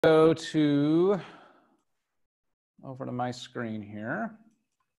go over to my screen here.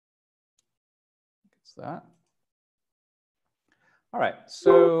 It's that. All right,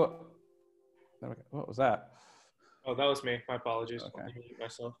 so what was that? Oh, that was me. My apologies. Okay. I'll mute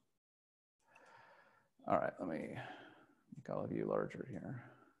myself. All right, let me make all of you larger here.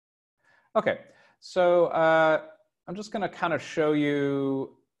 Okay, so I'm just going to kind of show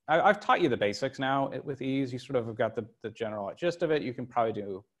you. I've taught you the basics now with ease. You sort of have got the general gist of it. You can probably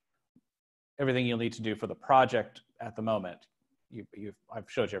do everything you'll need to do for the project at the moment. I've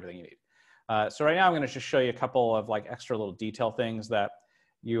showed you everything you need. So right now I'm going to just show you a couple of like extra little detail things that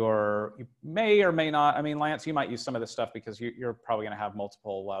you may or may not. I mean, Lance, you might use some of this stuff because you're probably going to have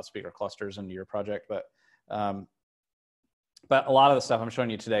multiple loudspeaker clusters in your project, but a lot of the stuff I'm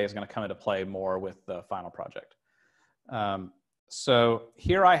showing you today is going to come into play more with the final project. So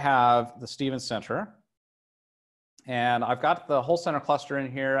here I have the Stevens Center, and I've got the whole center cluster in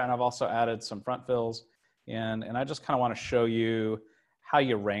here, and I've also added some front fills in, and I just kind of want to show you how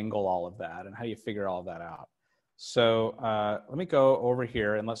you wrangle all of that and how you figure all of that out. So let me go over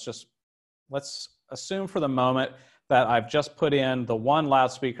here, and let's assume for the moment that I've just put in the one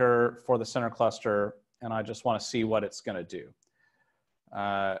loudspeaker for the center cluster, and I just want to see what it's going to do.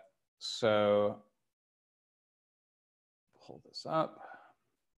 So hold this up.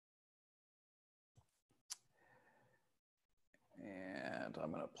 And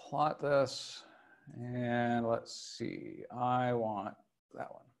I'm going to plot this. And let's see, I want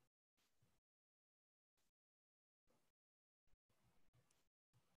that one.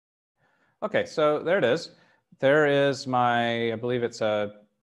 Okay, so there it is. There is my, I believe it's a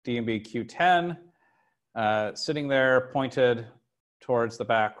DMB Q10 sitting there pointed towards the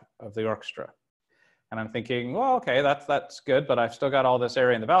back of the orchestra. And I'm thinking, well, okay, that's good, but I've still got all this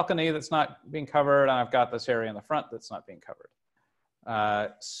area in the balcony that's not being covered, and I've got this area in the front that's not being covered.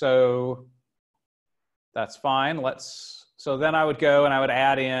 So that's fine. So then I would go and I would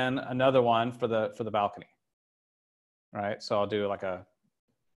add in another one for the balcony. All right, so I'll do like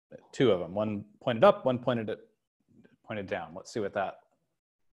two of them, one pointed up, one pointed down. Let's see what that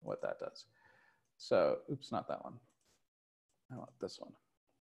does. So, oops, not that one. I want this one.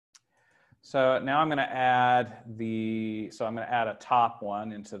 So now I'm going to add a top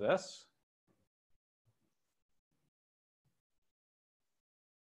one into this.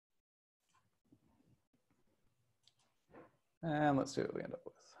 And let's see what we end up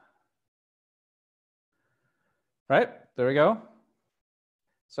with. Right, there we go.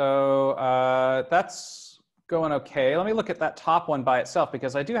 So that's going okay. Let me look at that top one by itself,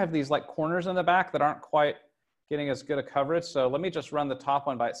 because I do have these like corners in the back that aren't quite getting as good a coverage. So let me just run the top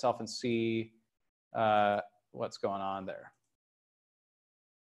one by itself and see what's going on there.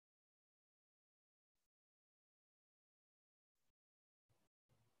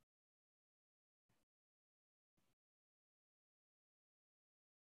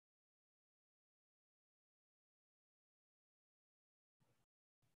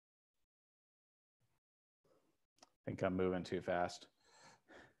 I think I'm moving too fast.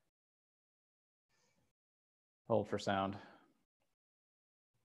 Hold for sound.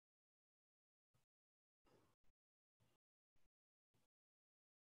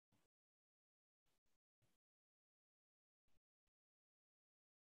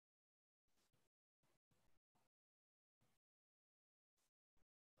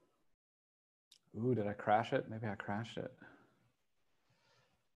 Ooh, did I crash it? Maybe I crashed it.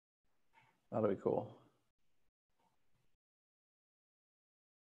 That'll be cool.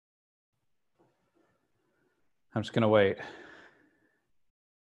 I'm just going to wait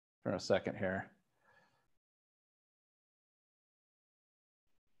for a second here.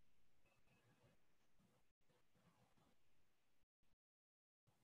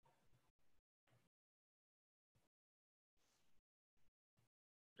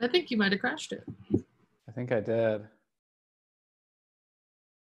 I think you might have crashed it. I think I did.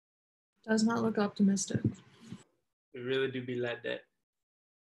 Does not look optimistic. We really do be like that.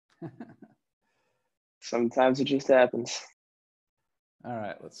 Sometimes it just happens. All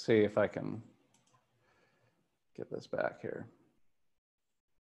right, let's see if I can get this back here.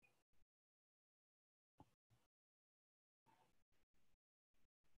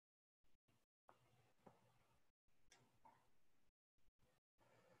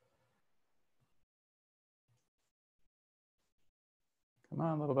 Come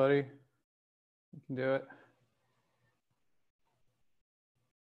on, little buddy. You can do it.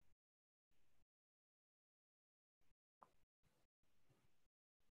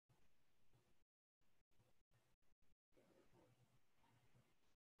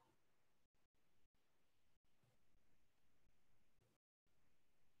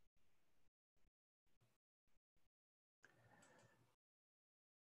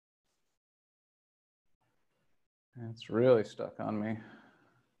 It's really stuck on me.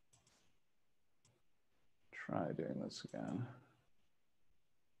 Try doing this again.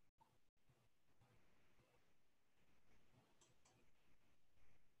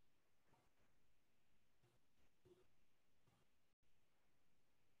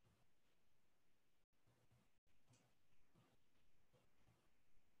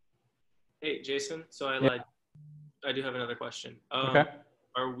 Hey, Jason. So I Yeah. lied. I do have another question. Okay.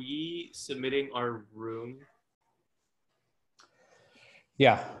 Are we submitting our room?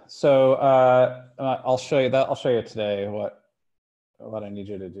 Yeah. So I'll show you that. I'll show you today what I need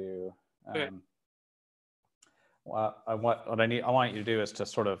you to do. Okay. I want you to do is to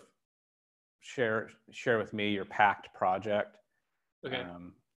sort of share with me your packed project. Okay.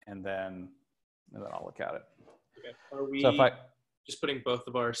 And then I'll look at it. Okay. Are we So if I just putting both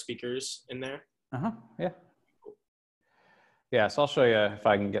of our speakers in there? yeah. Yeah, so I'll show you if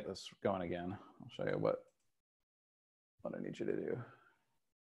I can get this going again. I'll show you what I need you to do.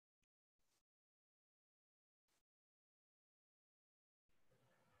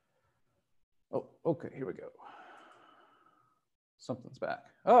 Oh, okay, here we go. Something's back.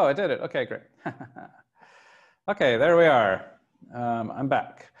 Oh, I did it. Okay, great. Okay, there we are. I'm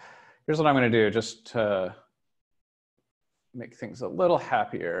back. Here's what I'm going to do just to make things a little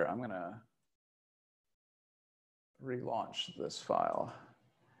happier. I'm going to relaunch this file,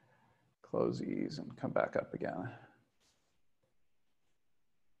 close these, and come back up again.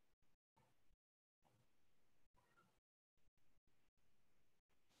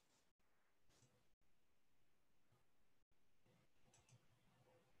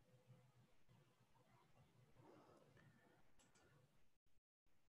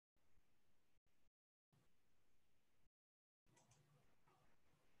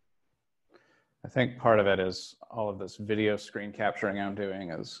 I think part of it is all of this video screen capturing I'm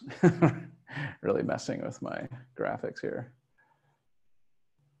doing is really messing with my graphics here.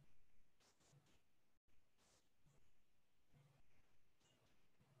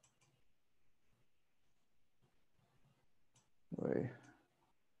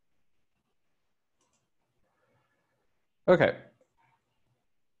 Okay.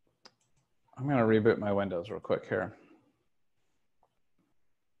 I'm going to reboot my Windows real quick here.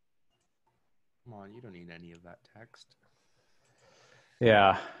 Come on, you don't need any of that text.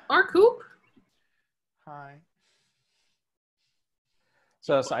 Yeah. Our Coop? Hi.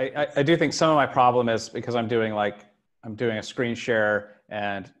 So I do think some of my problem is because I'm doing a screen share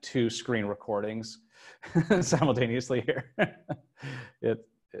and 2 screen recordings simultaneously here.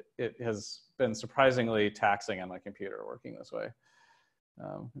 It has been surprisingly taxing on my computer working this way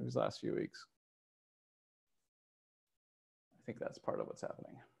these last few weeks. I think that's part of what's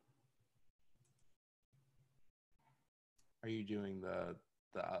happening. Are you doing the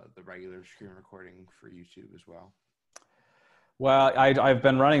regular screen recording for YouTube as well? Well, I've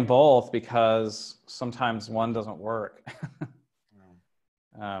been running both because sometimes one doesn't work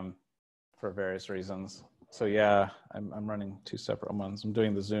for various reasons. So yeah, I'm running 2 separate ones. I'm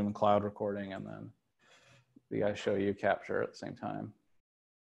doing the Zoom cloud recording and then the I show you capture at the same time.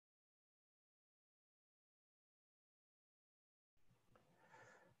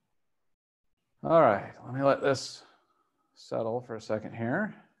 All right, let me let this settle for a second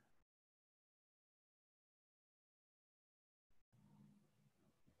here.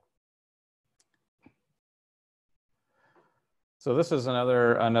 So this is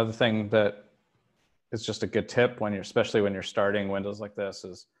another thing that is just a good tip especially when you're starting Windows like this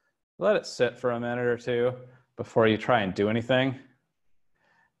is let it sit for a minute or 2 before you try and do anything.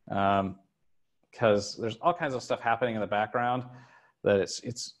 Because there's all kinds of stuff happening in the background that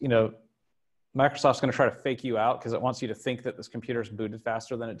it's Microsoft's going to try to fake you out because it wants you to think that this computer's booted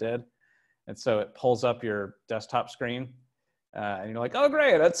faster than it did. And so it pulls up your desktop screen and you're like, oh,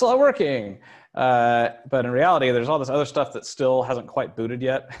 great, it's all working. But in reality, there's all this other stuff that still hasn't quite booted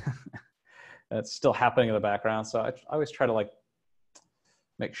yet. It's still happening in the background. So I always try to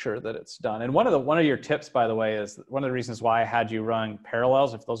make sure that it's done. And one of your tips, by the way, is one of the reasons why I had you run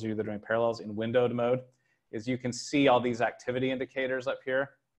parallels, if those of you that are doing parallels in windowed mode, is you can see all these activity indicators up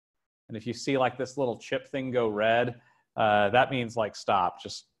here. And if you see this little chip thing go red, that means stop.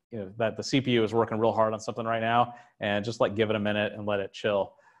 Just that the CPU is working real hard on something right now, and just give it a minute and let it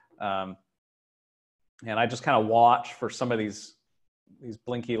chill. And I just kind of watch for some of these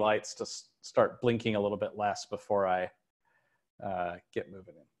blinky lights to start blinking a little bit less before I get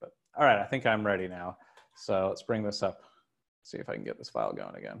moving in. But all right, I think I'm ready now. So let's bring this up, see if I can get this file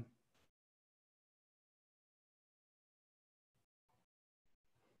going again.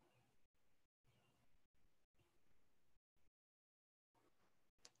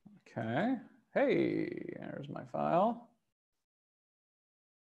 Okay, Hey, there's my file.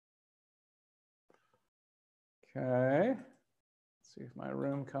 Okay, let's see if my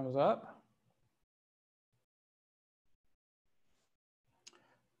room comes up.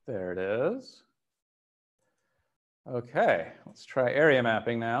 There it is. Okay, let's try area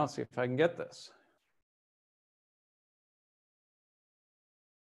mapping now. See if I can get this.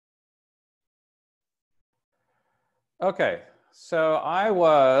 Okay, so I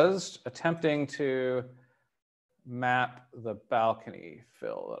was attempting to map the balcony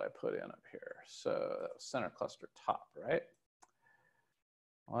fill that I put in up here. So that was center cluster top, right?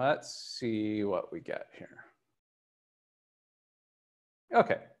 Let's see what we get here.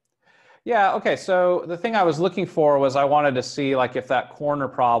 Okay. Yeah, okay, so the thing I was looking for was I wanted to see like if that corner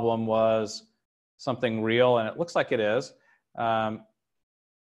problem was something real, and it looks like it is.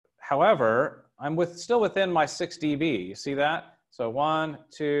 However, I'm still within my 6 dB. You see that? So 1,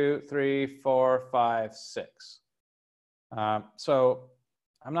 2, 3, 4, 5, 6. So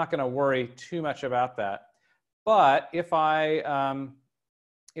I'm not going to worry too much about that. But if I,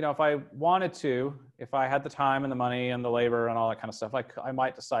 if I wanted to, if I had the time and the money and the labor and all that kind of stuff, I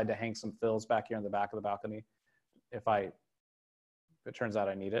might decide to hang some fills back here in the back of the balcony if it turns out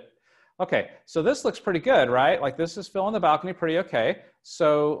I need it. Okay, so this looks pretty good, right? Like this is filling the balcony pretty okay.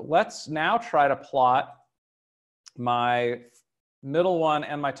 So let's now try to plot my middle one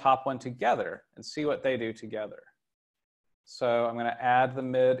and my top one together and see what they do together. So I'm going to add the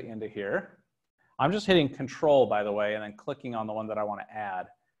mid into here. I'm just hitting Control, by the way, and then clicking on the one that I want to add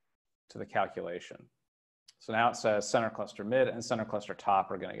to the calculation. So now it says center cluster mid and center cluster top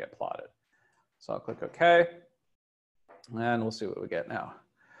are going to get plotted. So I'll click OK, and we'll see what we get now.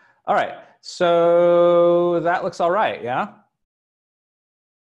 All right, so that looks all right, yeah?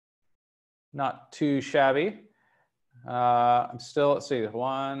 Not too shabby. I'm still, let's see,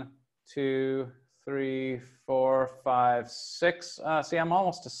 1, 2, 3, 4, 5, 6. See, I'm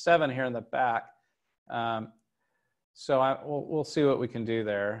almost to 7 here in the back. So we'll see what we can do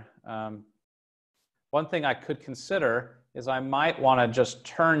there. One thing I could consider is I might want to just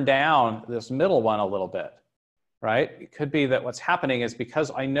turn down this middle one a little bit, right? It could be that what's happening is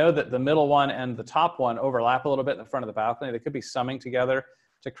because I know that the middle one and the top one overlap a little bit in the front of the balcony, they could be summing together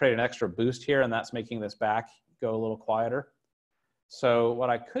to create an extra boost here, and that's making this back go a little quieter. So what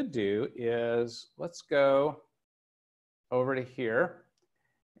I could do is let's go over to here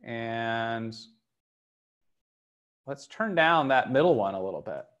and let's turn down that middle one a little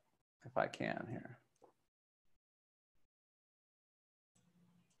bit, if I can here.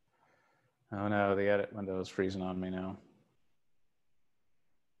 Oh no, the edit window is freezing on me now.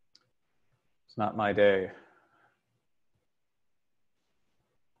 It's not my day.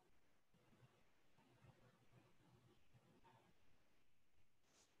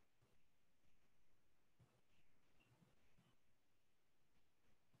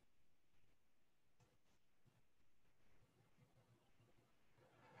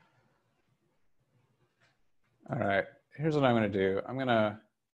 All right, here's what I'm going to do. I'm going to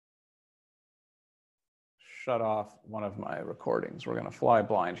shut off one of my recordings. We're going to fly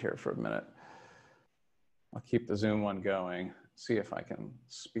blind here for a minute. I'll keep the Zoom one going, see if I can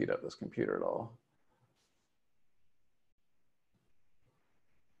speed up this computer at all.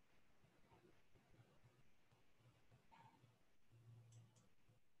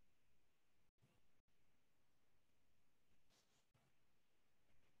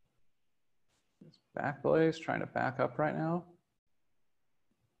 Is Backblaze trying to back up right now?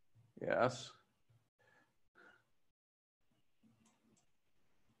 Yes.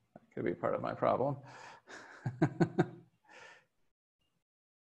 That could be part of my problem.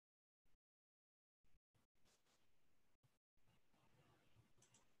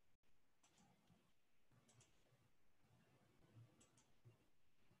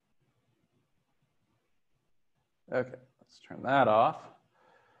 Okay, let's turn that off.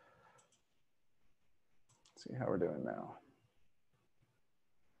 Let's see how we're doing now.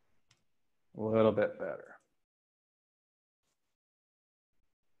 A little bit better.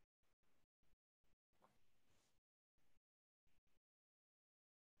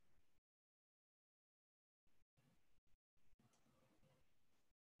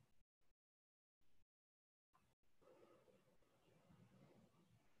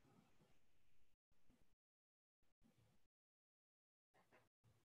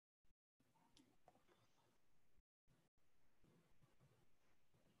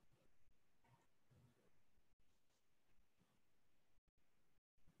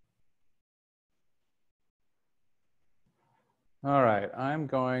 All right, I'm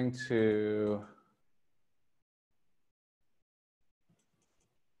going to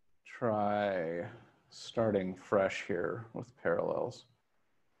try starting fresh here with parallels.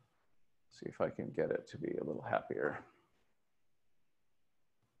 See if I can get it to be a little happier.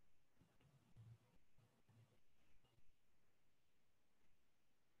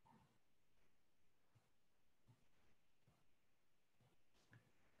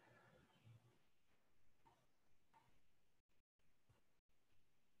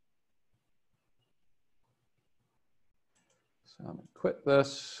 So I'm going to quit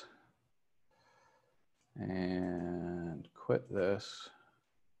this and quit this.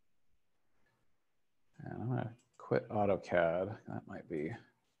 And I'm going to quit AutoCAD. That might be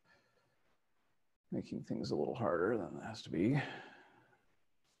making things a little harder than it has to be.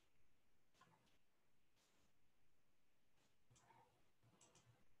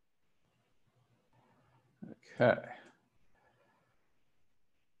 Okay.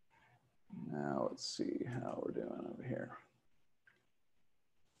 Now let's see how we're doing over here.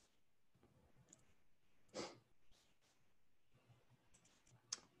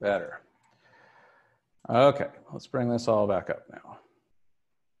 Better. Okay, let's bring this all back up now.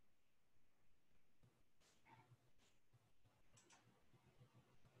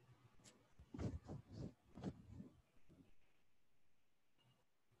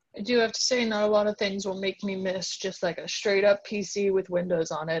 I do have to say, not a lot of things will make me miss just like a straight up PC with Windows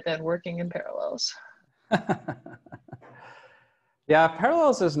on it than working in Parallels. Yeah,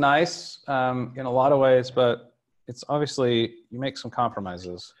 Parallels is nice in a lot of ways, but it's obviously, you make some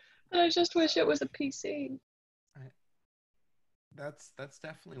compromises. But I just wish it was a PC. That's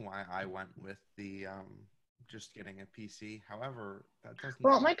definitely why I went with the just getting a PC. However, that doesn't.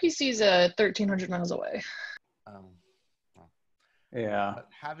 Well, my PC's 1,300 miles away. Well, Yeah. but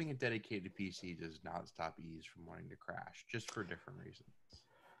having a dedicated PC does not stop ease from wanting to crash, just for different reasons.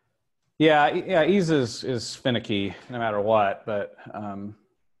 Yeah, yeah, ease is finicky no matter what, but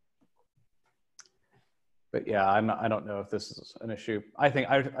yeah, I don't know if this is an issue. I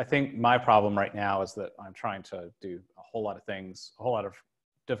think my problem right now is that I'm trying to do a whole lot of things, a whole lot of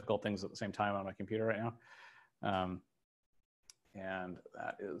difficult things at the same time on my computer right now, and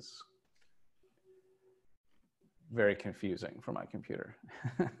that is very confusing for my computer.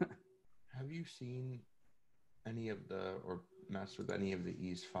 Have you seen any of the, or messed with any of the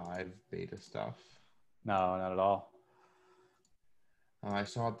Ease 5 beta stuff? No, not at all. I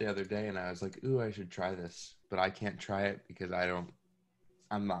saw it the other day and I was like, ooh, I should try this. But I can't try it because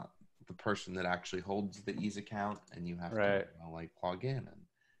I'm not the person that actually holds the Ease account, and you have to like log in and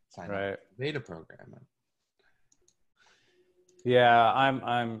sign up for the beta program. Yeah,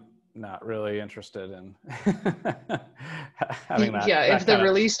 I'm not really interested in having that. Yeah, that if the kind of,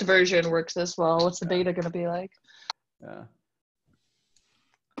 released version works this well, what's the beta going to be like? yeah.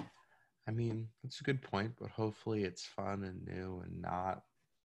 I mean, it's a good point, but hopefully it's fun and new and not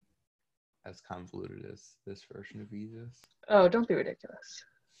as convoluted as this version of Ease is. Oh, don't be ridiculous.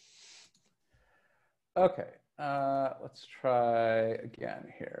 Okay, let's try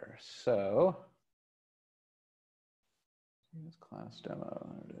again here. So, use class demo,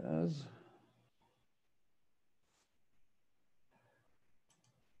 there it is.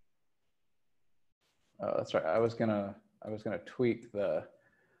 Oh, that's right. I was gonna tweak the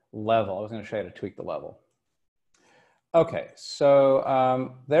level. I was gonna show you how to tweak the level. Okay,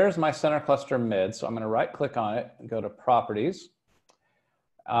 so there's my center cluster mid. So I'm gonna right click on it and go to properties.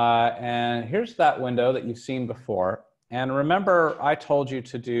 And here's that window that you've seen before. And remember, I told you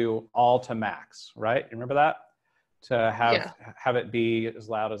to do all to max, right? You remember that? To have it be as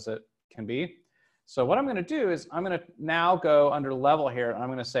loud as it can be. So what I'm gonna do is I'm gonna now go under level here, and I'm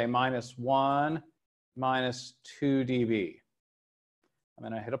gonna say -1, -2 dB. I'm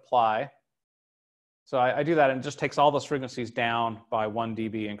gonna hit apply. So I do that, and it just takes all those frequencies down by 1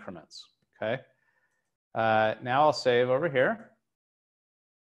 dB increments, okay? Now I'll save over here.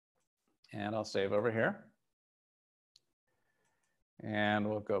 And I'll save over here. And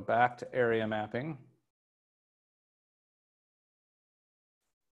we'll go back to area mapping.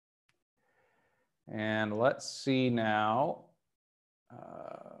 And let's see now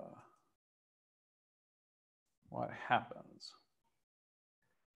what happens.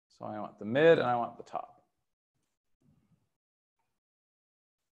 So I want the mid and I want the top.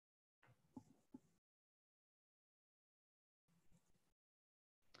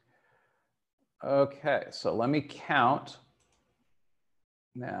 Okay, so let me count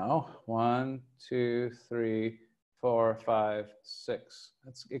now. 1, 2, 3, 4, 5, 6.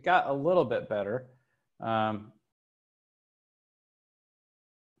 It got a little bit better.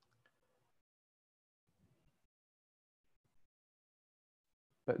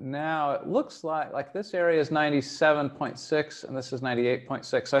 But now it looks like this area is 97.6 and this is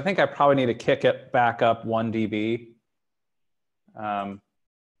 98.6. So I think I probably need to kick it back up 1 dB.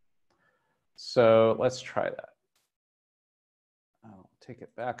 So let's try that. I'll take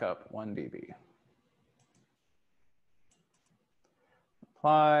it back up 1 dB.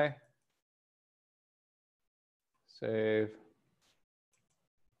 Apply. Save.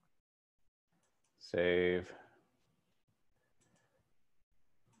 Save.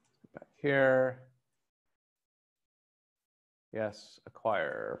 Back here. Yes.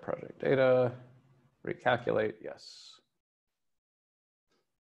 Acquire project data. Recalculate. Yes.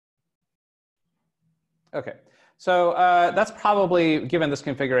 Okay. So that's probably, given this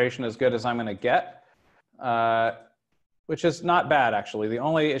configuration, as good as I'm going to get, which is not bad, actually. The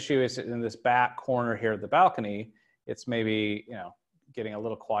only issue is in this back corner here of the balcony. It's maybe, getting a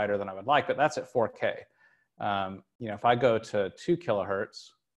little quieter than I would like, but that's at 4K. If I go to 2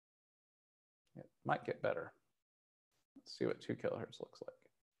 kilohertz, it might get better. Let's see what 2 kilohertz looks like.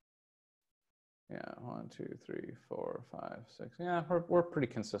 Yeah, 1, 2, 3, 4, 5, 6. Yeah, we're pretty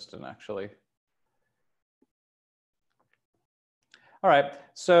consistent, actually. All right,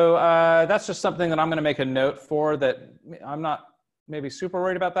 so that's just something that I'm going to make a note for, that I'm not maybe super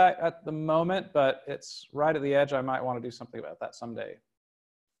worried about that at the moment, but it's right at the edge. I might want to do something about that someday.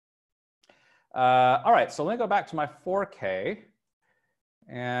 All right, so let me go back to my 4K,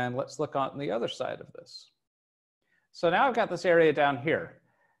 and let's look on the other side of this. So now I've got this area down here,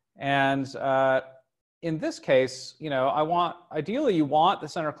 and in this case, ideally you want the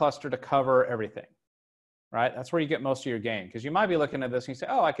center cluster to cover everything. Right? That's where you get most of your gain, because you might be looking at this and you say,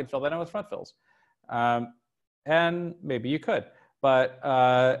 oh, I could fill that in with front fills. And maybe you could, but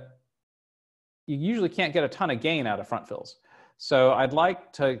you usually can't get a ton of gain out of front fills. So I'd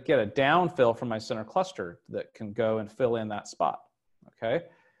like to get a down fill from my center cluster that can go and fill in that spot, okay?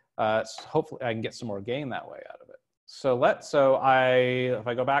 So hopefully I can get some more gain that way out of it. So if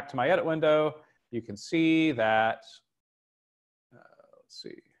I go back to my edit window, you can see that, let's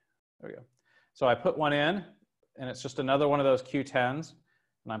see, there we go. So I put one in, and it's just another one of those Q10s,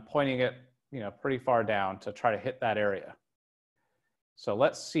 and I'm pointing it, pretty far down to try to hit that area. So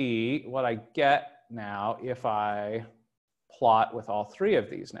let's see what I get now if I plot with all 3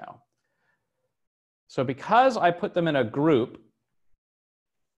 of these now. So because I put them in a group,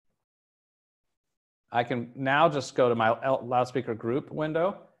 I can now just go to my loudspeaker group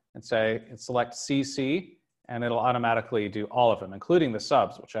window and select CC, and it'll automatically do all of them, including the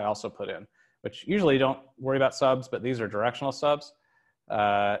subs, which I also put in. Which usually don't worry about subs, but these are directional subs.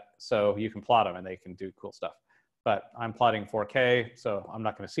 So you can plot them and they can do cool stuff. But I'm plotting 4K, so I'm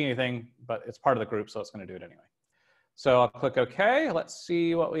not going to see anything, but it's part of the group, so it's going to do it anyway. So I'll click OK. Let's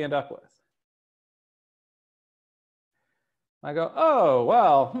see what we end up with. I go, oh,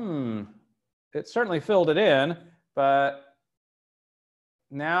 well, it certainly filled it in, but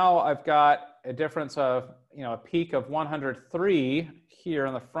now I've got a difference of, a peak of 103 here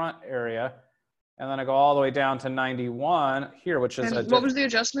in the front area. And then I go all the way down to 91 here, which is what was the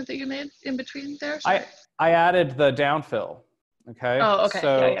adjustment that you made in between there? Sorry. I added the downfill. Okay. Oh, okay.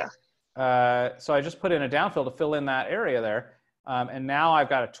 So, yeah. So I just put in a downfill to fill in that area there. And now I've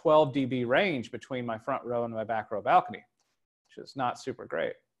got a 12 dB range between my front row and my back row balcony, which is not super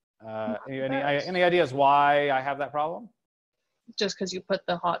great. Any ideas why I have that problem? Just because you put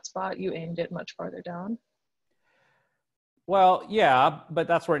the hotspot, you aimed it much farther down. Well, yeah, but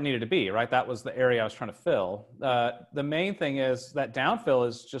that's where it needed to be, right? That was the area I was trying to fill. The main thing is that downfill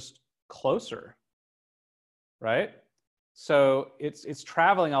is just closer, right? So it's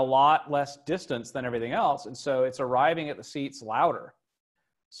traveling a lot less distance than everything else, and so it's arriving at the seats louder.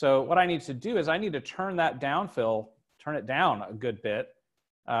 So what I need to do is I need to turn that downfill, turn it down a good bit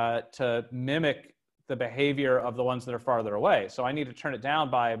to mimic the behavior of the ones that are farther away. So I need to turn it down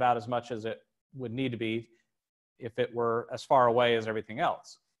by about as much as it would need to be if it were as far away as everything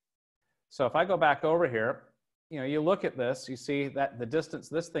else. So if I go back over here, you look at this, you see that the distance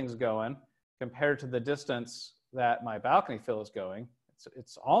this thing's going compared to the distance that my balcony fill is going,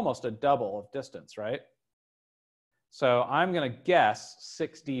 it's almost a double of distance, right? So I'm going to guess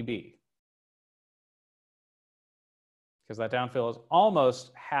 6 dB because that downfill is almost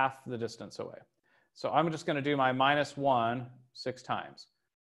half the distance away. So I'm just going to do my -1 6 times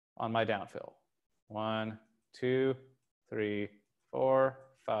on my downfill. 1, 2, 3, 4,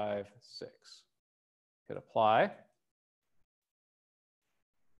 5, 6. Hit apply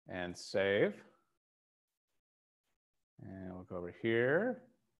and save. And we'll go over here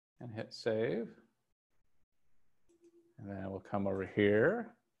and hit save. And then we'll come over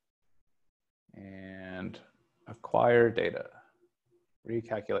here and acquire data.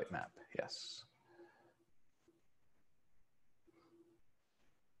 Recalculate map, yes.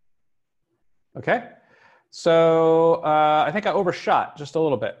 Okay, so I think I overshot just a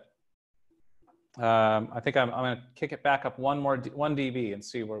little bit. I think I'm going to kick it back up one dB and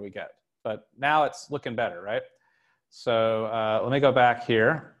see where we get. But now it's looking better, right? So let me go back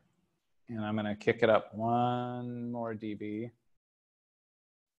here, and I'm going to kick it up 1 more dB.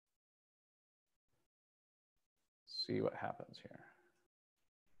 See what happens here.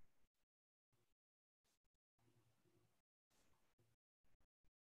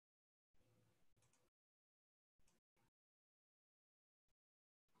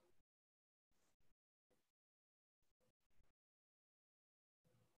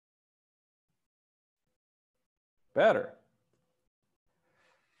 Better.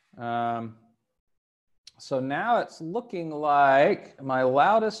 So now it's looking like my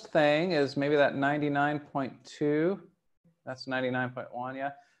loudest thing is maybe that 99.2. That's 99.1, yeah.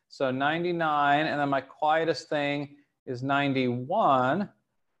 So 99, and then my quietest thing is 91.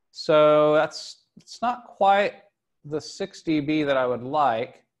 So it's not quite the 6 dB that I would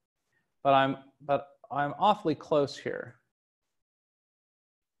like, but I'm awfully close here.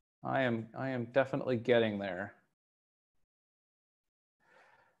 I am definitely getting there.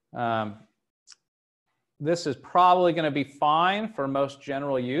 This is probably going to be fine for most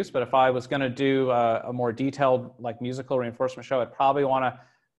general use, but if I was going to do a more detailed like musical reinforcement show, I'd probably want to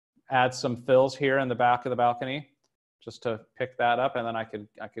add some fills here in the back of the balcony just to pick that up, and then I could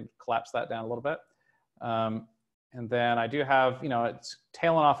collapse that down a little bit. And then I do have, you know, it's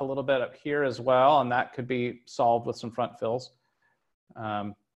tailing off a little bit up here as well, and that could be solved with some front fills.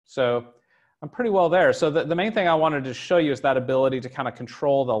 So I'm pretty well there. So the main thing I wanted to show you is that ability to kind of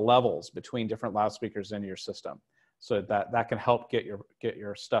control the levels between different loudspeakers in your system. So that can help get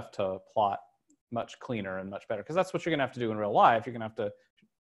your stuff to plot much cleaner and much better. Because that's what you're gonna have to do in real life. You're gonna have to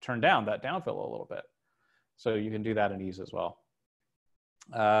turn down that downfill a little bit. So you can do that in ease as well.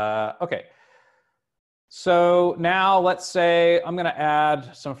 Okay. So now let's say I'm gonna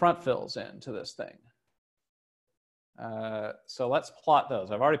add some front fills into this thing. So let's plot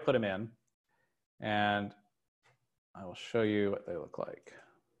those. I've already put them in. And I will show you what they look like.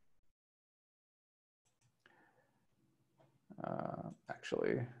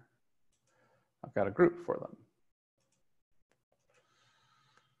 Actually, I've got a group for them.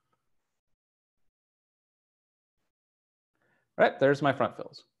 All right, there's my front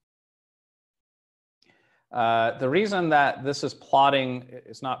fills. The reason that this is plotting,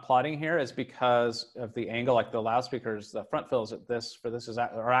 it's not plotting here, is because of the angle. Like the loudspeakers, the front fills at this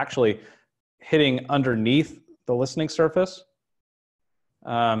are actually hitting underneath the listening surface.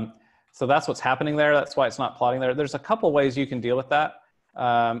 So that's what's happening there. That's why it's not plotting there. There's a couple ways you can deal with that.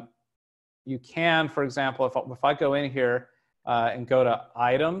 You can, for example, if I go in here and go to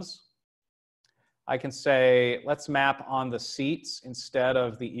items, I can say, let's map on the seats instead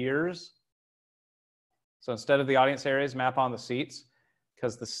of the ears. So instead of the audience areas, map on the seats,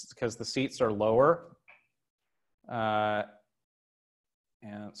 because the seats are lower.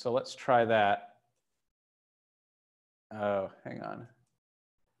 And so let's try that. Oh, hang on.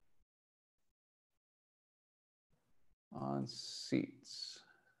 On seats,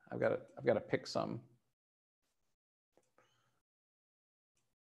 I've got to pick some.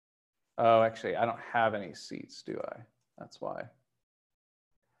 Oh, actually, I don't have any seats, do I? That's why.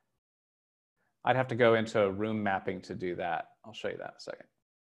 I'd have to go into room mapping to do that. I'll show you that in a second.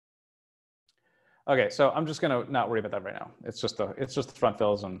 Okay, so I'm just gonna not worry about that right now. It's just the front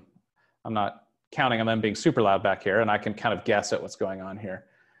fills, and I'm not counting on them being super loud back here, and I can kind of guess at what's going on here.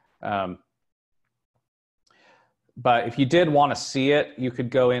 But if you did want to see it, you could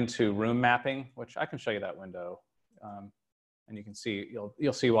go into room mapping, which I can show you that window, and you can see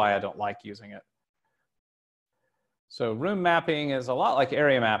you'll see why I don't like using it. So room mapping is a lot like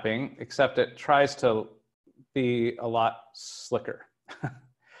area mapping, except it tries to be a lot slicker.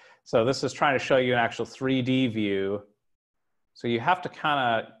 So this is trying to show you an actual 3D view. So you have to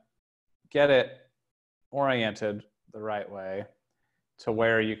kind of get it oriented the right way to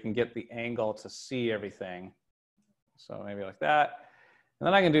where you can get the angle to see everything. So maybe like that. And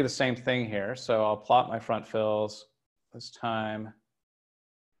then I can do the same thing here. So I'll plot my front fills. This time,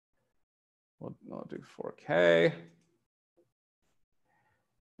 we'll do 4K.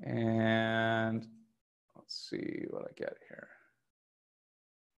 And let's see what I get here.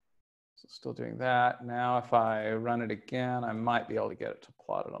 So still doing that. Now if I run it again, I might be able to get it to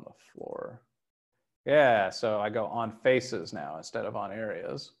plot it on the floor. Yeah, so I go on faces now instead of on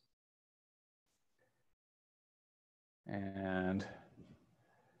areas. And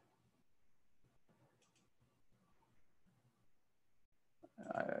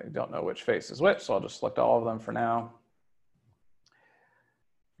I don't know which face is which, so I'll just select all of them for now.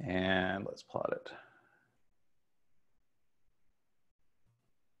 And let's plot it.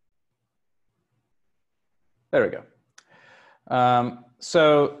 There we go.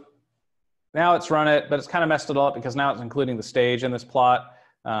 So now it's run it, but it's kind of messed it all up because now it's including the stage in this plot.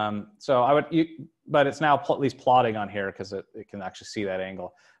 So I would, but it's now at least plotting on here because it can actually see that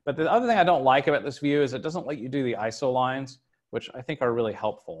angle. But the other thing I don't like about this view is it doesn't let you do the ISO lines, which I think are really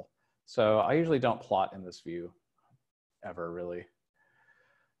helpful. So I usually don't plot in this view ever, really.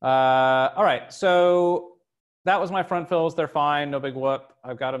 All right, so that was my front fills. They're fine, no big whoop.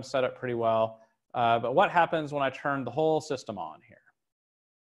 I've got them set up pretty well. But what happens when I turn the whole system on here?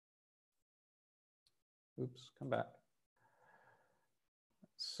 Oops, come back.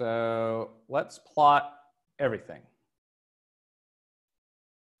 So let's plot everything.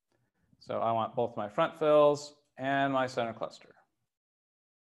 So I want both my front fills and my center cluster.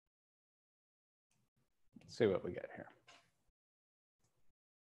 Let's see what we get here.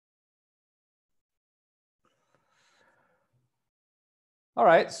 All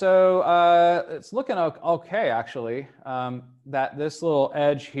right, so it's looking okay, actually. That this little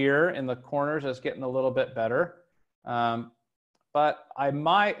edge here in the corners is getting a little bit better. But I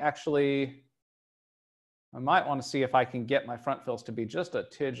might want to see if I can get my front fills to be just a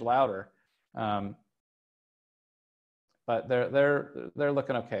tidge louder. But they're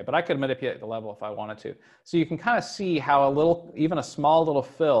looking okay. But I could manipulate the level if I wanted to. So you can kind of see how even a small little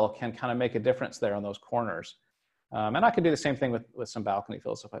fill can kind of make a difference there on those corners. And I could do the same thing with some balcony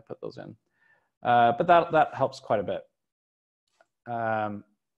fills if I put those in. But that helps quite a bit.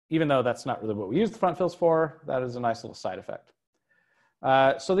 Even though that's not really what we use the front fills for, that is a nice little side effect.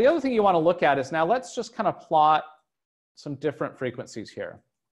 So the other thing you want to look at is now let's just kind of plot some different frequencies here.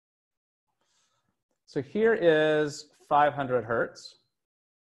 So here is 500 hertz.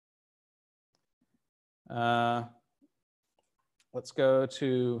 Let's go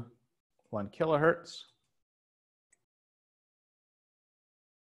to 1 kilohertz.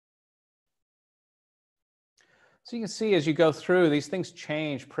 So you can see as you go through, these things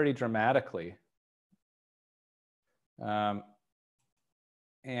change pretty dramatically. And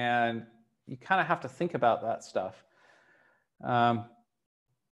you kind of have to think about that stuff.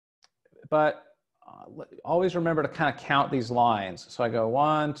 But always remember to kind of count these lines. So I go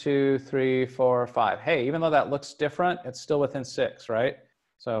 1, 2, 3, 4, 5. Hey, even though that looks different, it's still within 6, right?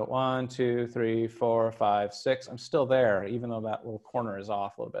 So 1, 2, 3, 4, 5, 6. I'm still there, even though that little corner is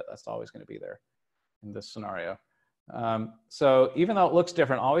off a little bit. That's always going to be there in this scenario. So even though it looks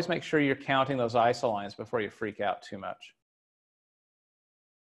different, always make sure you're counting those ISO lines before you freak out too much.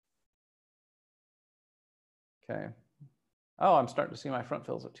 Okay. Oh, I'm starting to see my front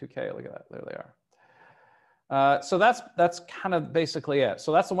fills at 2K. Look at that. There they are. So that's kind of basically it.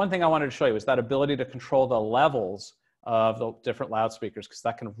 So that's the one thing I wanted to show you is that ability to control the levels of the different loudspeakers, because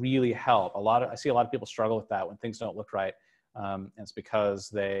that can really help. I see a lot of people struggle with that when things don't look right. And it's because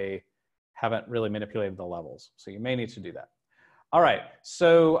they haven't really manipulated the levels. So you may need to do that. All right,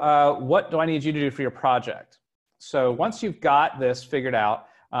 so what do I need you to do for your project? So once you've got this figured out,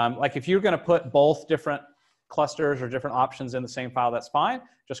 like if you're gonna put both different clusters or different options in the same file, that's fine.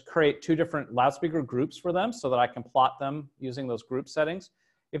 Just create 2 different loudspeaker groups for them so that I can plot them using those group settings.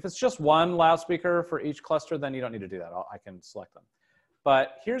 If it's just one loudspeaker for each cluster, then you don't need to do that. I can select them.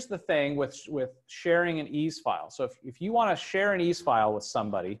 But here's the thing with sharing an ease file. So if you wanna share an ease file with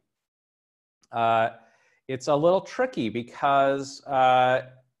somebody, it's a little tricky because,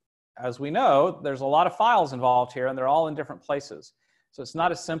 as we know, there's a lot of files involved here and they're all in different places. So it's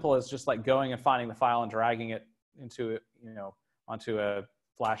not as simple as just like going and finding the file and dragging it into, onto a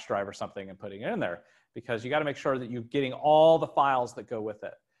flash drive or something and putting it in there, because you got to make sure that you're getting all the files that go with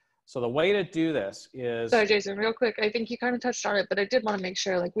it. So the way to do this is... Sorry, Jason, real quick. I think you kind of touched on it, but I did want to make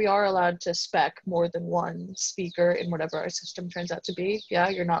sure, like, we are allowed to spec more than one speaker in whatever our system turns out to be. Yeah,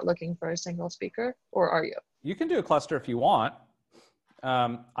 you're not looking for a single speaker, or are you? You can do a cluster if you want.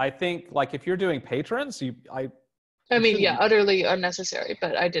 I think, like, if you're doing patrons, I mean, yeah, utterly unnecessary,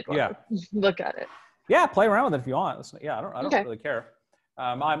 but I did want to look at it. Yeah, play around with it if you want. Yeah, I don't Okay. really care.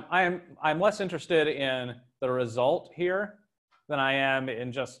 I'm less interested in the result here than I am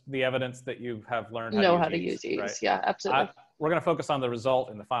in just the evidence that you have learned how to use ease. Right? Yeah, absolutely. We're going to focus on the result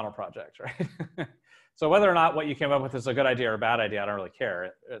in the final project, right? So whether or not what you came up with is a good idea or a bad idea, I don't really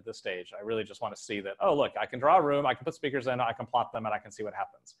care at this stage. I really just want to see that, oh, look, I can draw a room, I can put speakers in, I can plot them, and I can see what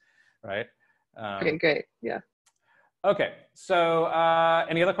happens, right? Okay, great. Yeah. Okay, so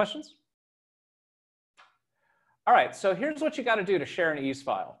any other questions? All right, so here's what you got to do to share an ease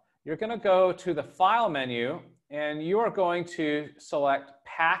file. You're going to go to the File menu and you are going to select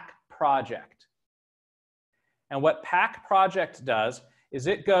Pack Project. And what Pack Project does is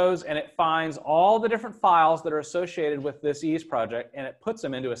it goes and it finds all the different files that are associated with this ease project, and it puts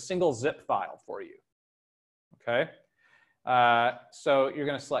them into a single zip file for you. Okay? So you're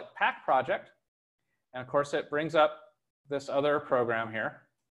going to select Pack Project, and of course it brings up this other program here.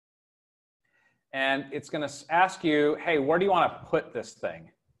 And it's going to ask you, hey, where do you want to put this thing?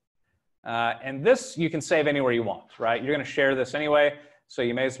 And this you can save anywhere you want, right? You're going to share this anyway, so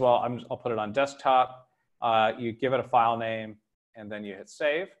you may as well, I'll put it on desktop. You give it a file name, and then you hit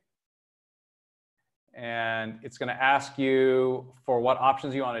save. And it's going to ask you for what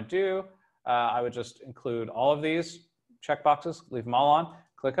options you want to do. I would just include all of these checkboxes, leave them all on,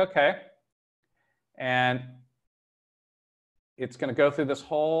 click OK. And it's going to go through this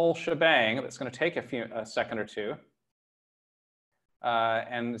whole shebang. That's going to take a second or two.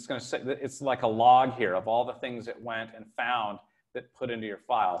 And it's going to say, it's like a log here of all the things it went and found that put into your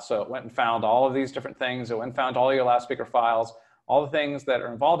file. So it went and found all of these different things. It went and found all your loudspeaker files, all the things that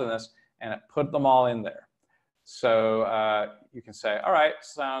are involved in this, and it put them all in there. So you can say, all right,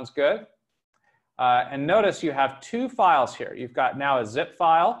 sounds good. And notice you have two files here. You've got now a zip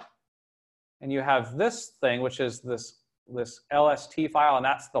file, and you have this thing, which is this LST file, and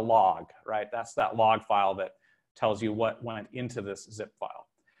that's the log, right? That's that log file that tells you what went into this zip file.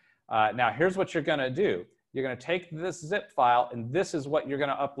 Now, here's what you're going to do. You're going to take this zip file, and this is what you're going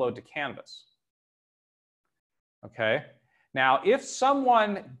to upload to Canvas. Okay? Now, if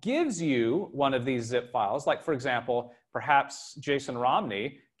someone gives you one of these zip files, like, for example, perhaps Jason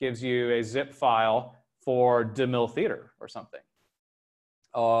Romney gives you a zip file for DeMille Theater or something,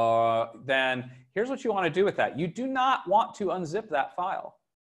 then here's what you want to do with that. You do not want to unzip that file,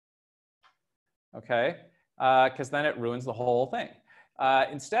 okay? Because then it ruins the whole thing.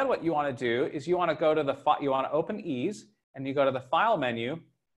 Instead, what you want to do is you want to go to the you want to open Ease, and you go to the File menu,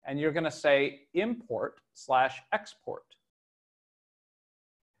 and you're going to say Import/Export.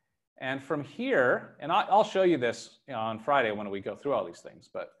 And from here, and I'll show you this on Friday when we go through all these things,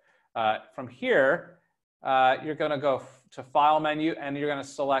 but from here, you're going to go to File menu, and you're going to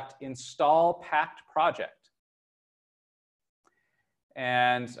select Install Packed Project.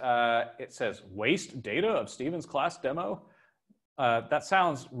 And it says, waste data of Stephen's class demo. That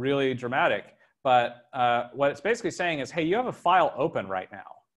sounds really dramatic, but what it's basically saying is, hey, you have a file open right now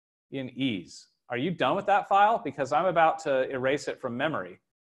in Ease. Are you done with that file? Because I'm about to erase it from memory.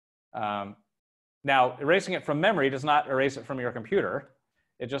 Now, erasing it from memory does not erase it from your computer.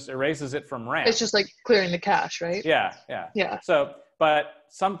 It just erases it from RAM. It's just like clearing the cache, right? Yeah, yeah. Yeah. So, but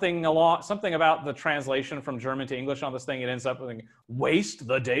something about the translation from German to English on this thing, it ends up with waste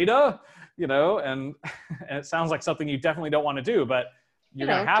the data, you know, and it sounds like something you definitely don't want to do, but you're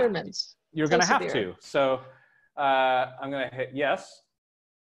going to have Germans. You're going to have to. So I'm going to hit yes.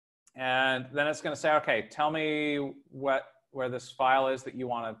 And then it's going to say, okay, tell me where this file is that you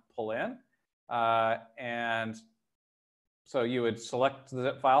want to pull in. And so you would select the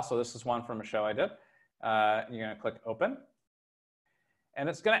zip file. So this is one from a show I did. You're going to click open. And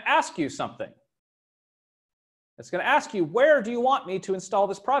it's going to ask you something. It's going to ask you, where do you want me to install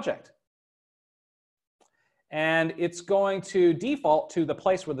this project? And it's going to default to the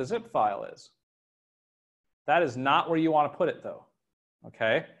place where the zip file is. That is not where you want to put it, though.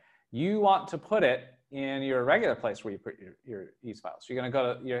 Okay? You want to put it in your regular place where you put your Ease file. So you're going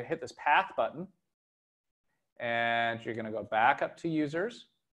to you hit this path button, and you're going to go back up to Users,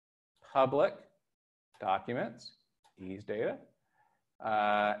 Public, Documents, Ease Data,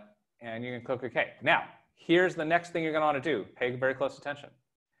 and you can click OK. Now, here's the next thing you're going to want to do. Pay very close attention.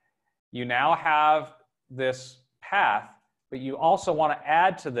 You now have this path, but you also want to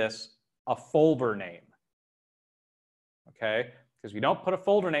add to this a folder name. Okay? Because if you don't put a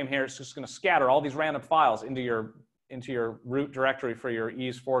folder name here, it's just going to scatter all these random files into your root directory for your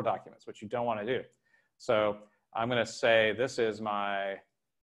Ease 4 documents, which you don't want to do. So I'm going to say this is my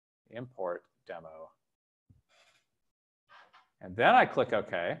import demo. And then I click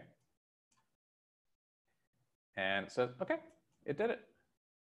OK. And it says, OK, it did it.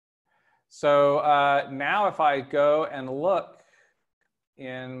 So now if I go and look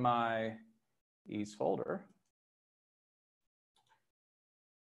in my Ease folder,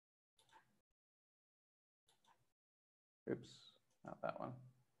 oops, not that one,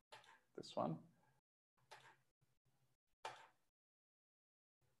 this one.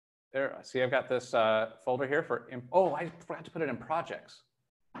 There, see, I've got this folder here for, oh, I forgot to put it in projects.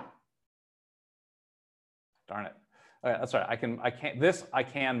 Darn it. Okay, that's right. I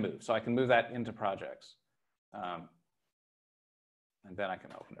can move, so I can move that into projects. And then I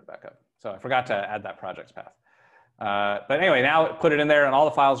can open it back up. So I forgot to add that projects path. But anyway, now put it in there and all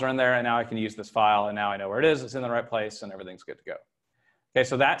the files are in there and now I can use this file and now I know where it is, it's in the right place and everything's good to go. Okay,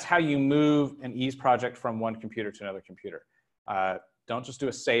 so that's how you move an ease project from one computer to another computer. Don't just do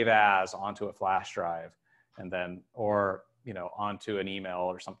a save as onto a flash drive and then, or onto an email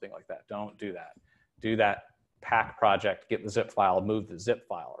or something like that. Don't do that. Do that pack project, get the zip file, move the zip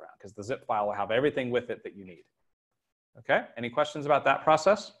file around because the zip file will have everything with it that you need. Okay, any questions about that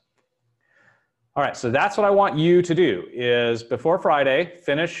process? All right, so that's what I want you to do is before Friday,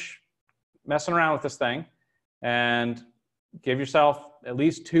 finish messing around with this thing and give yourself at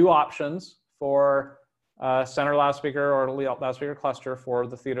least 2 options for center loudspeaker or loudspeaker cluster for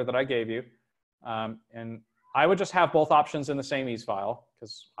the theater that I gave you. And I would just have both options in the same ease file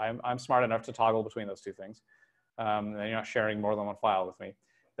because I'm smart enough to toggle between those 2 things. And you're not sharing more than one file with me.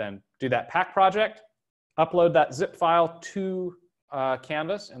 Then do that pack project, upload that zip file to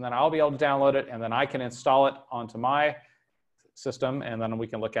Canvas, and then I'll be able to download it, and then I can install it onto my system, and then we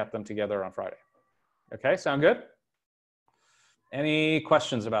can look at them together on Friday. Okay, sound good? Any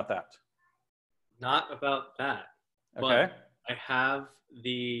questions about that? Not about that. Okay. But I have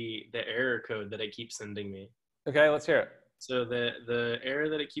the error code that it keeps sending me. Okay, let's hear it. So the error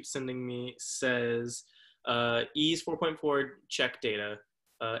that it keeps sending me says EASE 4.4 check data.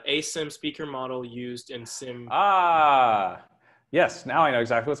 ASIM speaker model used in SIM. Yes, now I know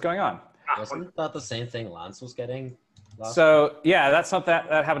exactly what's going on. Wasn't that the same thing Lance was getting last So yeah, that's something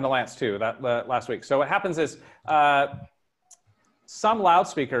that happened to Lance too, that last week. So what happens is some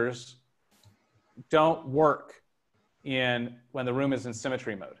loudspeakers don't work when the room is in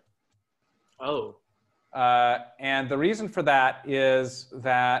symmetry mode. Oh. And the reason for that is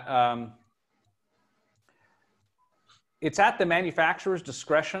that it's at the manufacturer's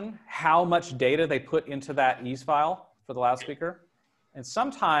discretion how much data they put into that ease file for the loudspeaker. And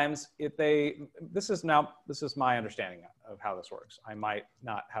sometimes this is my understanding of how this works. I might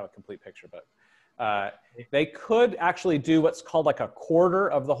not have a complete picture, but they could actually do what's called like a quarter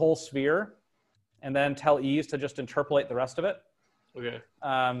of the whole sphere and then tell ease to just interpolate the rest of it. Okay.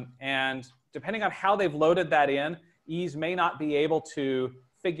 And depending on how they've loaded that in, ease may not be able to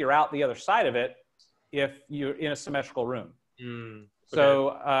figure out the other side of it if you're in a symmetrical room. Okay.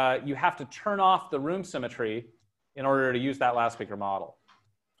 So you have to turn off the room symmetry in order to use that loudspeaker model.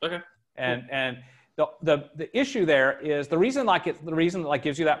 Okay. And the issue there is the reason that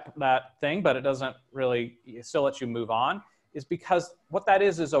gives you that thing, but it doesn't really, it still lets you move on, is because what that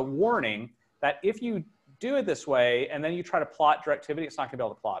is a warning that if you do it this way and then you try to plot directivity, it's not gonna be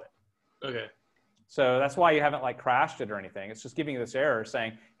able to plot it. Okay. So that's why you haven't like crashed it or anything. It's just giving you this error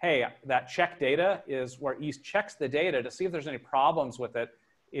saying, hey, that check data is where EASE checks the data to see if there's any problems with it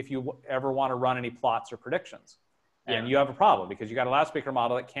if you ever want to run any plots or predictions. And you have a problem because you got a loudspeaker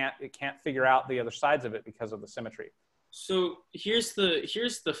model that can't figure out the other sides of it because of the symmetry. So here's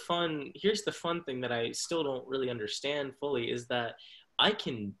the fun thing that I still don't really understand fully is that I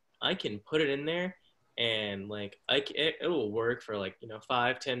can put it in there and like it will work for like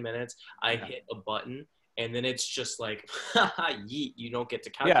 5-10 minutes. I hit a button and then it's just like yeet, you don't get to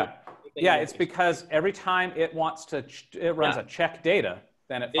calculate. Yeah, it's because every time it wants to it runs a check data,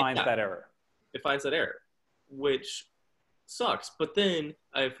 then it finds that error. It finds that error, which sucks. But then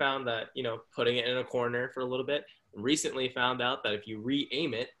I found that putting it in a corner for a little bit. Recently found out that if you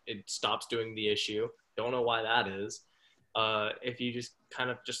re-aim it, it stops doing the issue. Don't know why that is. If you just kind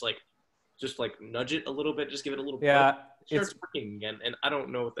of just nudge it a little bit, just give it a little bit. It starts working again, and I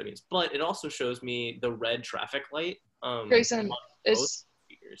don't know what that means. But it also shows me the red traffic light. Grayson,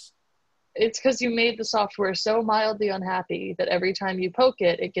 it's because you made the software so mildly unhappy that every time you poke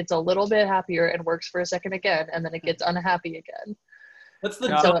it, it gets a little bit happier and works for a second again, and then it gets unhappy again. That's so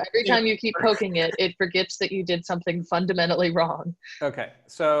every time you keep poking it, it forgets that you did something fundamentally wrong. Okay,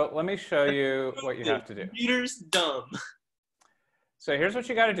 so let me show you what you have to do. Computer's dumb. So here's what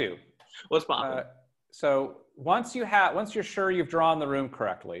you got to do. What's popping? So once you're sure you've drawn the room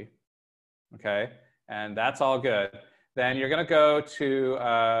correctly, okay, and that's all good, then you're going to go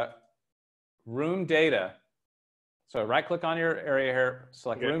to room data. So right click on your area here,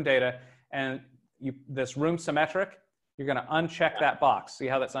 select room data, and this room symmetric, you're going to uncheck that box. See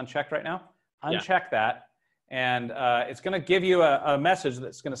how that's unchecked right now? Uncheck that, and it's going to give you a message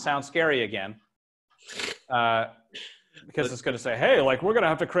that's going to sound scary again. Because it's going to say, hey, like we're going to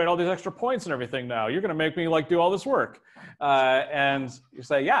have to create all these extra points and everything now. You're going to make me like do all this work. And you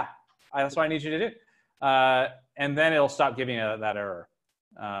say, yeah, that's what I need you to do. And then it'll stop giving you that error.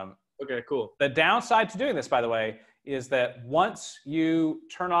 Okay, cool. The downside to doing this, by the way, is that once you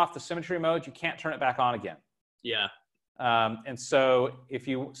turn off the symmetry mode, you can't turn it back on again. Yeah. And so if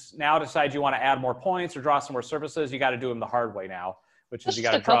you now decide you want to add more points or draw some more surfaces, you got to do them the hard way now, which is you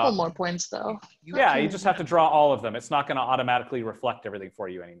got to draw. A couple more points, though. Yeah, you just have to draw all of them. It's not going to automatically reflect everything for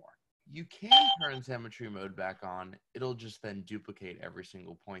you anymore. You can turn symmetry mode back on. It'll just then duplicate every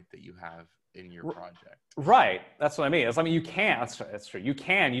single point that you have in your project. Right. That's what I mean. You can. That's true. You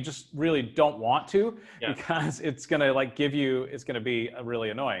can. You just really don't want to because it's going to give you, it's going to be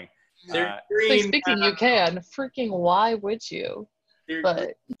really annoing. Speaking, you can. Freaking why would you?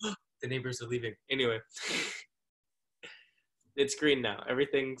 But the neighbors are leaving. Anyway. It's green now.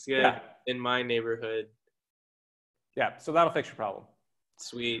 Everything's good in my neighborhood. Yeah, so that'll fix your problem.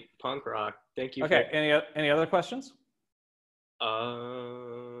 Sweet. Punk rock. Thank you. Okay, any other questions?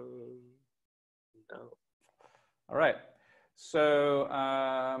 No. All right. So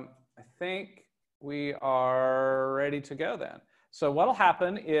I think we are ready to go then. So what'll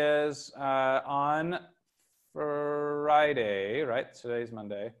happen is on Friday, right? Today's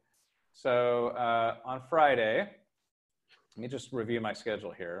Monday. So on Friday, let me just review my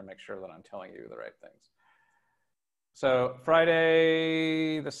schedule here and make sure that I'm telling you the right things. So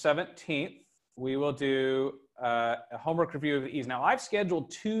Friday the 17th, we will do a homework review of the E's. Now, I've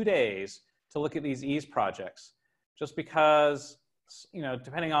scheduled 2 days to look at these E's projects, just because,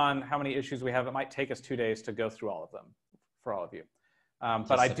 depending on how many issues we have, it might take us 2 days to go through all of them for all of you.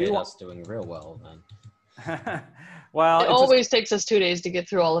 But I do want us doing real well then. Well, it always takes us 2 days to get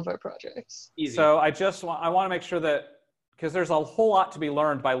through all of our projects. Easy. So I want to make sure that, because there's a whole lot to be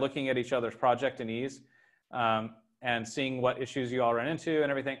learned by looking at each other's project and E's and seeing what issues you all run into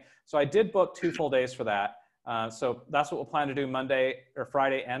and everything. So I did book 2 full days for that. So that's what we'll plan to do Monday or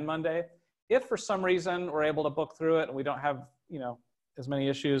Friday and Monday. If for some reason we're able to book through it and we don't have, as many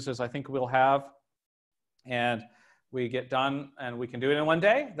issues as I think we'll have, and we get done and we can do it in 1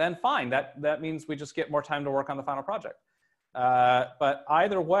 day, then fine. That means we just get more time to work on the final project. But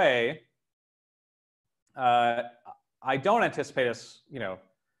either way, I don't anticipate us,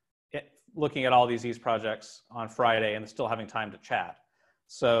 looking at all these projects on Friday and still having time to chat.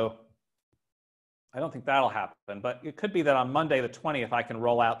 So I don't think that'll happen, but it could be that on Monday the 20th, I can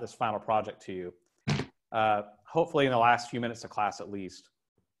roll out this final project to you, hopefully in the last few minutes of class at least,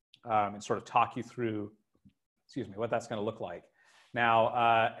 and sort of talk you through, what that's going to look like. Now,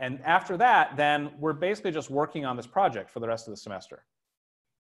 and after that, then we're basically just working on this project for the rest of the semester.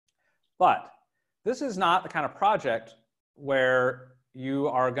 But this is not the kind of project where you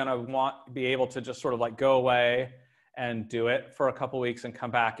are going to be able to just sort of go away and do it for a couple weeks and come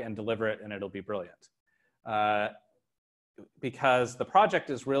back and deliver it and it'll be brilliant. Because the project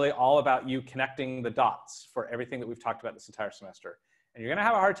is really all about you connecting the dots for everything that we've talked about this entire semester. And you're going to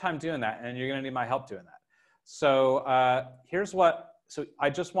have a hard time doing that, and you're going to need my help doing that. So so I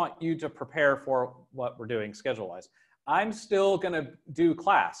just want you to prepare for what we're doing schedule-wise. I'm still going to do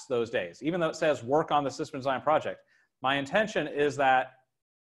class those days, even though it says work on the system design project. My intention is that,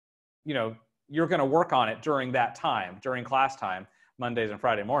 you're going to work on it during that time, during class time, Mondays and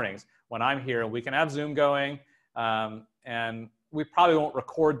Friday mornings, when I'm here. We can have Zoom going, and we probably won't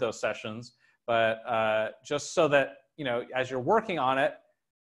record those sessions, but just so that, as you're working on it,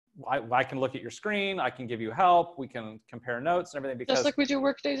 I can look at your screen, I can give you help, we can compare notes and everything. Because, just like we do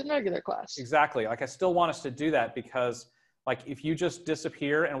work days in regular class. Exactly. I still want us to do that because, if you just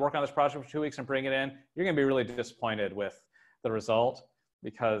disappear and work on this project for 2 weeks and bring it in, you're going to be really disappointed with the result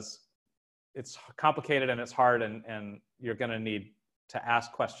because it's complicated and it's hard, and you're going to need to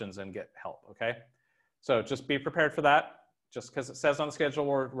ask questions and get help, okay? So just be prepared for that. Just because it says on the schedule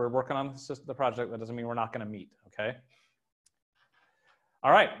we're working on the project, that doesn't mean we're not going to meet, okay?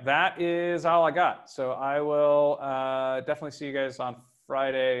 All right, that is all I got. So I will definitely see you guys on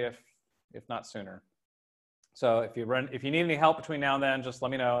Friday, if not sooner. So if you need any help between now and then, just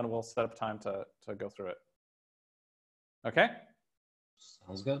let me know and we'll set up time to go through it. Okay?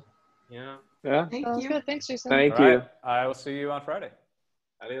 Sounds good. Yeah. Yeah. Thank you. Good. Thanks, Jason. Thank All you. right, I will see you on Friday.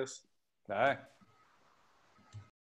 Adios. Bye.